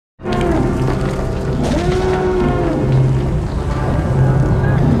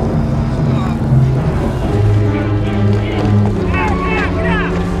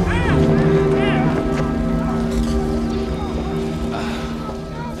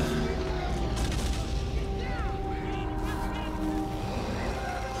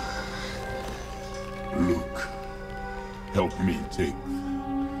Help me take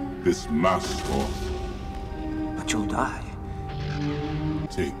this mask off. But you'll die.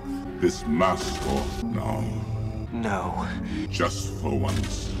 Take this mask off now. No. Just for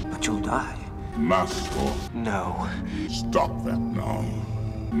once. But you'll die. Mask off. No. Stop that now.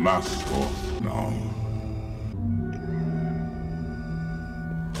 Mask off now.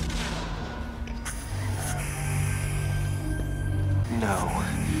 No.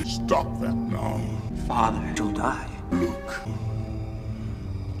 Stop that now. Father, you'll die. Luke.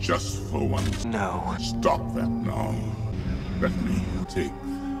 Just for once. No. Stop that now. Let me take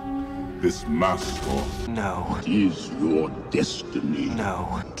this mask off. No. It is your destiny.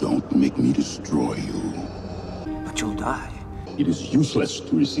 No. Don't make me destroy you. But you'll die. It is useless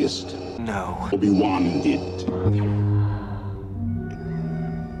to resist. No. Obi-Wan did.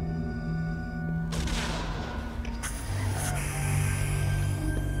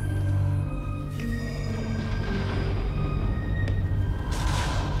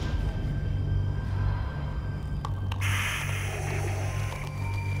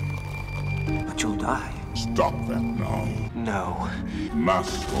 But you'll die. Stop that now. No.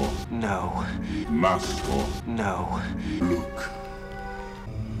 Mask off. No. Mask off. No. Luke.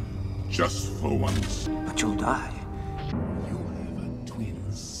 Just for once. But you'll die. You have a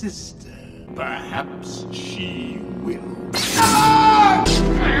twin sister. Perhaps she will.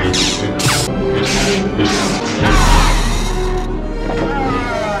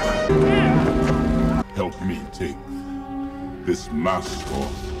 Help me take this mask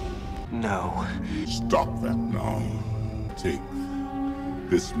off. No. Stop that now. Take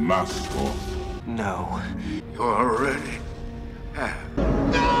this mask off. No. You already have.